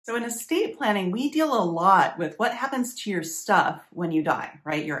So in estate planning, we deal a lot with what happens to your stuff when you die,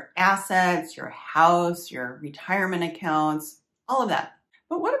 right? Your assets, your house, your retirement accounts, all of that.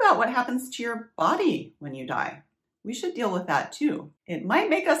 But what about what happens to your body when you die? We should deal with that too. It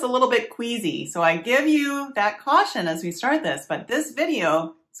might make us a little bit queasy, so I give you that caution as we start this, but this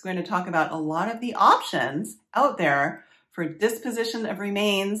video is going to talk about a lot of the options out there for disposition of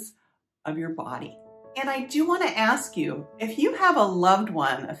remains of your body. And I do want to ask you, if you have a loved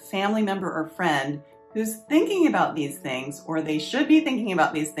one, a family member or friend who's thinking about these things, or they should be thinking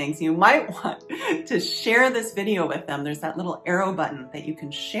about these things, you might want to share this video with them. There's that little arrow button that you can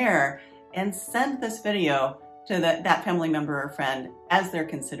share and send this video to that family member or friend as they're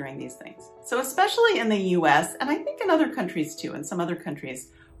considering these things. So especially in the US, and I think in other countries too, in some other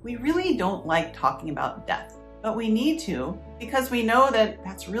countries, we really don't like talking about death. But we need to, because we know that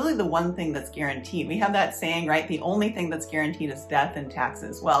that's really the one thing that's guaranteed. We have that saying, right? The only thing that's guaranteed is death and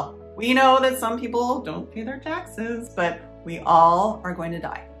taxes. Well, we know that some people don't pay their taxes, but we all are going to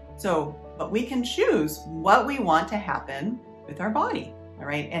die. But we can choose what we want to happen with our body, all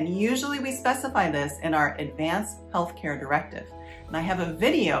right? And usually we specify this in our Advanced Healthcare Directive. And I have a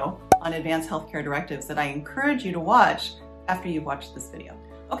video on Advanced Healthcare Directives that I encourage you to watch after you've watched this video.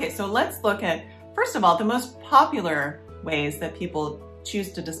 Okay, so let's look at, first of all, the most popular ways that people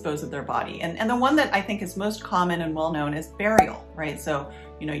choose to dispose of their body. And the one that I think is most common and well known is burial, right? So,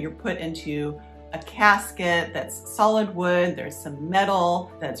 you're put into a casket that's solid wood, there's some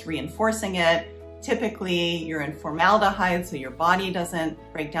metal that's reinforcing it. Typically, you're in formaldehyde, so your body doesn't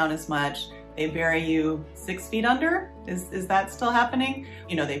break down as much. They bury you 6 feet under. Is that still happening?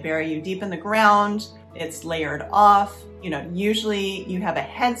 They bury you deep in the ground. It's layered off. Usually you have a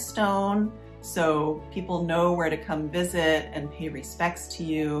headstone, so people know where to come visit and pay respects to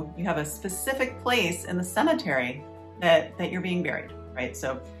you. You have a specific place in the cemetery that you're being buried, right?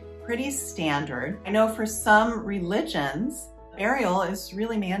 So pretty standard. I know for some religions, burial is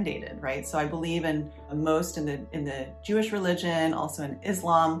really mandated, right? So I believe in most in the Jewish religion, also in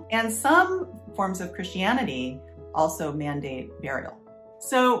Islam, and some forms of Christianity also mandate burial.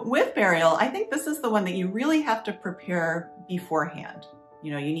 So with burial, I think this is the one that you really have to prepare beforehand.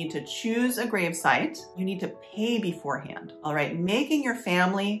 You need to choose a grave site. You need to pay beforehand. All right, making your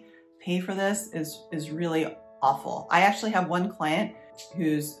family pay for this is really awful. I actually have one client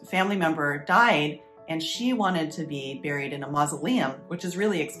whose family member died and she wanted to be buried in a mausoleum, which is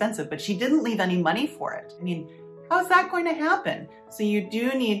really expensive, but she didn't leave any money for it. I mean, how's that going to happen? So you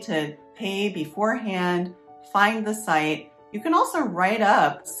do need to pay beforehand, find the site. You can also write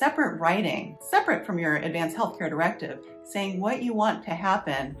up separate writing, separate from your Advanced Healthcare Directive, saying what you want to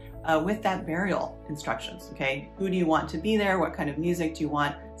happen with that burial instructions, okay? Who do you want to be there? What kind of music do you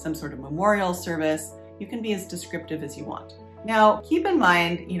want? Some sort of memorial service. You can be as descriptive as you want. Now, keep in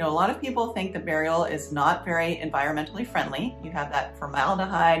mind, a lot of people think that burial is not very environmentally friendly. You have that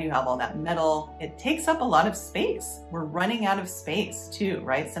formaldehyde, you have all that metal. It takes up a lot of space. We're running out of space too,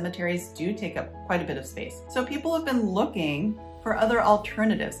 right? Cemeteries do take up quite a bit of space. So people have been looking for other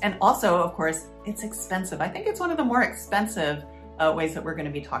alternatives. And also, of course, it's expensive. I think it's one of the more expensive ways that we're going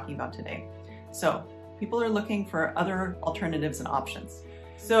to be talking about today. So people are looking for other alternatives and options.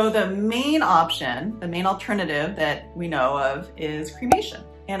 So the main option, the main alternative that we know of is cremation.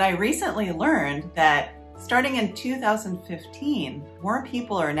 And I recently learned that starting in 2015, more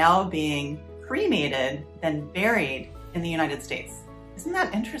people are now being cremated than buried in the United States. Isn't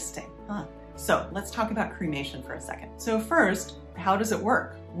that interesting? Huh? So let's talk about cremation for a second. So first, how does it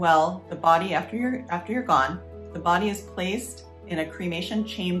work? Well, the body, after you're gone, the body is placed in a cremation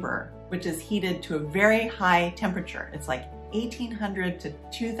chamber, which is heated to a very high temperature. It's like 1800 to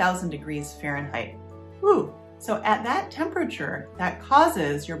 2000 degrees Fahrenheit. Woo! So at that temperature, that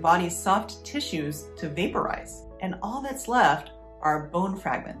causes your body's soft tissues to vaporize. And all that's left are bone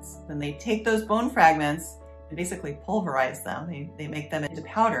fragments. Then they take those bone fragments and basically pulverize them. They make them into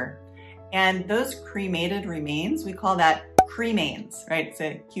powder. And those cremated remains, we call that cremains, right? It's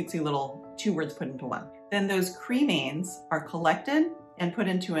a cutesy little 2 words put into one. Then those cremains are collected and put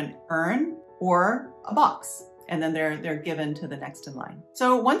into an urn or a box. And then they're given to the next in line.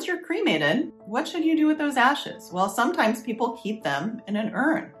 So once you're cremated, what should you do with those ashes? Well, sometimes people keep them in an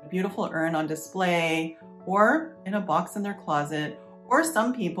urn, a beautiful urn on display, or in a box in their closet, or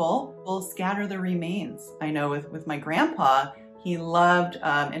some people will scatter the remains. I know with my grandpa, he loved,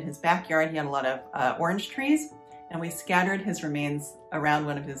 in his backyard, he had a lot of orange trees, and we scattered his remains around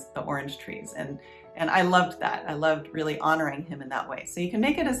one of the orange trees. And I loved that. I loved really honoring him in that way. So you can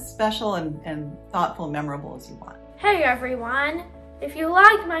make it as special and thoughtful and memorable as you want. Hey everyone! If you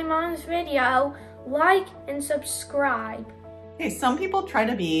like my mom's video, like and subscribe. Okay, some people try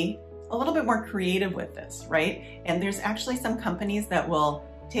to be a little bit more creative with this, right? And there's actually some companies that will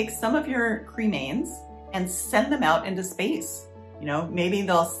take some of your cremains and send them out into space. You know, maybe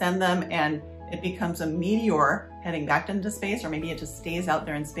they'll send them and it becomes a meteor heading back into space, or maybe it just stays out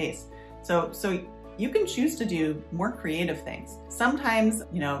there in space. So you can choose to do more creative things. Sometimes,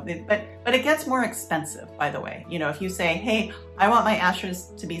 you know, but it gets more expensive, by the way. You know, if you say, hey, I want my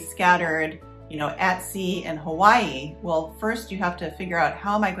ashes to be scattered, you know, at sea in Hawaii, well, first you have to figure out,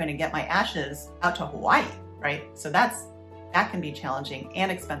 how am I going to get my ashes out to Hawaii, right? So that can be challenging and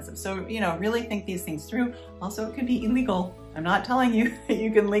expensive. So, you know, really think these things through. Also, it could be illegal. I'm not telling you that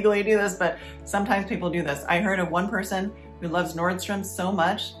you can legally do this, but sometimes people do this. I heard of one person who loves Nordstrom so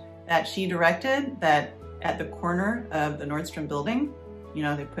much that she directed that at the corner of the Nordstrom building, you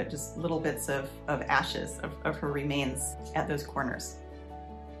know, they put just little bits of ashes of her remains at those corners.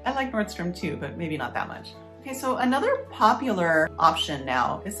 I like Nordstrom too, but maybe not that much. Okay, so another popular option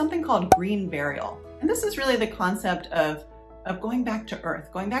now is something called green burial. And this is really the concept of going back to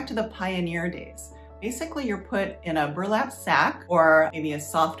Earth, going back to the pioneer days. Basically, you're put in a burlap sack or maybe a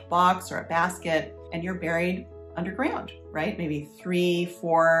soft box or a basket, and you're buried underground, right? Maybe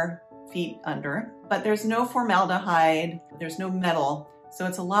 3-4 feet under, but there's no formaldehyde, there's no metal. So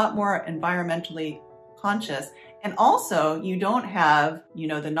it's a lot more environmentally conscious. And also you don't have, you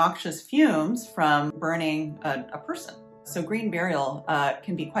know, the noxious fumes from burning a person. So green burial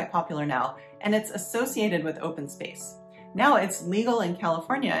can be quite popular now, and it's associated with open space. Now it's legal in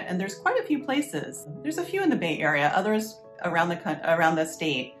California, and there's quite a few places. There's a few in the Bay Area, others around the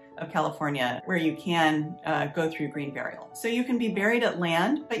state of California where you can go through green burial. So you can be buried at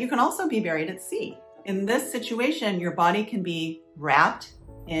land, but you can also be buried at sea. In this situation, your body can be wrapped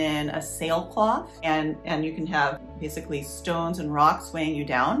in a sailcloth, and you can have basically stones and rocks weighing you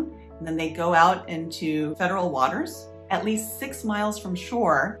down. And then they go out into federal waters at least 6 miles from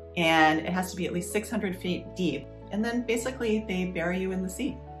shore, and it has to be at least 600 feet deep. And then basically they bury you in the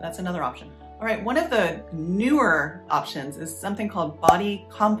sea. That's another option. All right, one of the newer options is something called body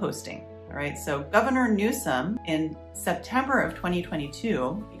composting. All right, so Governor Newsom in September of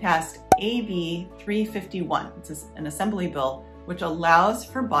 2022 passed AB 351. It's an assembly bill which allows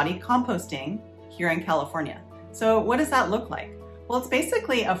for body composting here in California. So what does that look like? Well, it's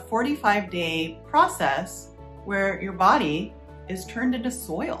basically a 45-day process where your body is turned into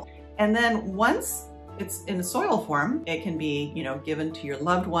soil. And then once it's in a soil form, it can be, you know, given to your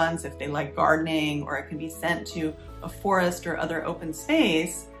loved ones if they like gardening, or it can be sent to a forest or other open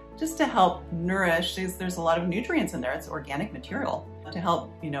space just to help nourish. There's a lot of nutrients in there. It's organic material to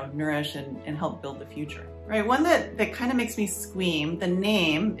help, you know, nourish and help build the future. Right, one that kind of makes me squeam, the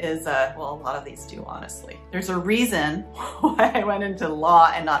name is, well, a lot of these do, honestly. There's a reason why I went into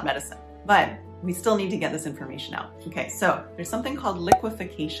law and not medicine, but we still need to get this information out. Okay, so there's something called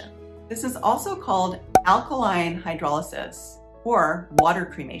liquefaction. This is also called alkaline hydrolysis or water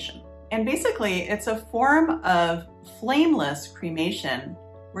cremation. And basically it's a form of flameless cremation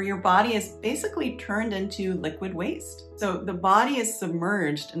where your body is basically turned into liquid waste. So the body is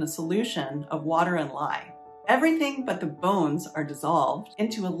submerged in a solution of water and lye. Everything but the bones are dissolved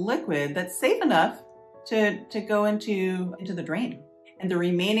into a liquid that's safe enough to go into the drain. And the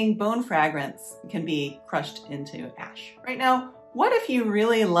remaining bone fragments can be crushed into ash. Right now, what if you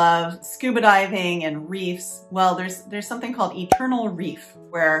really love scuba diving and reefs? Well, there's something called eternal reef,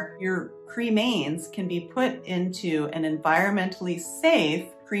 where your cremains can be put into an environmentally safe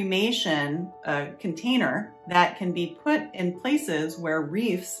cremation container that can be put in places where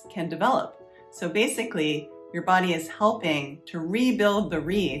reefs can develop. So basically, your body is helping to rebuild the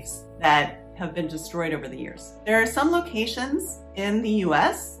reefs that have been destroyed over the years. There are some locations in the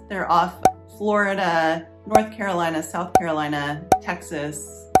US, they're off Florida, North Carolina, South Carolina,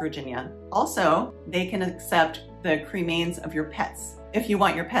 Texas, Virginia. Also, they can accept the cremains of your pets if you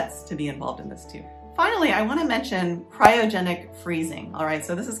want your pets to be involved in this too. Finally, I want to mention cryogenic freezing. All right,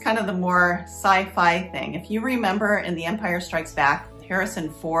 so this is kind of the more sci-fi thing. If you remember in The Empire Strikes Back, Harrison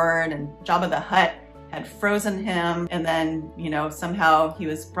Ford and Jabba the Hutt had frozen him, and then, you know, somehow he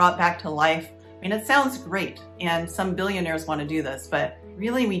was brought back to life. I mean, it sounds great, and some billionaires want to do this, but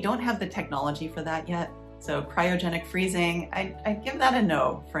really we don't have the technology for that yet. So cryogenic freezing, I'd give that a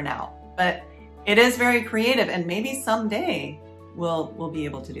no for now. But it is very creative, and maybe someday we'll be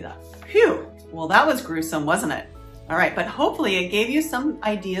able to do that. Phew, well that was gruesome, wasn't it? All right, but hopefully it gave you some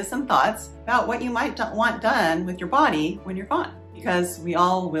ideas and thoughts about what you might want done with your body when you're gone, because we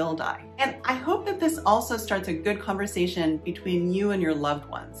all will die. And I hope that this also starts a good conversation between you and your loved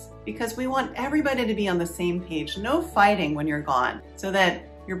ones, because we want everybody to be on the same page, no fighting when you're gone, so that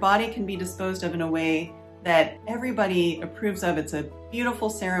your body can be disposed of in a way that everybody approves of. It's a beautiful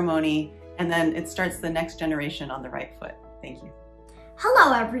ceremony, and then it starts the next generation on the right foot. Thank you.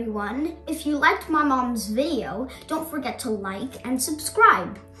 Hello everyone. If you liked my mom's video, don't forget to like and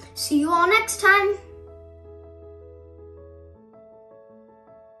subscribe. See you all next time.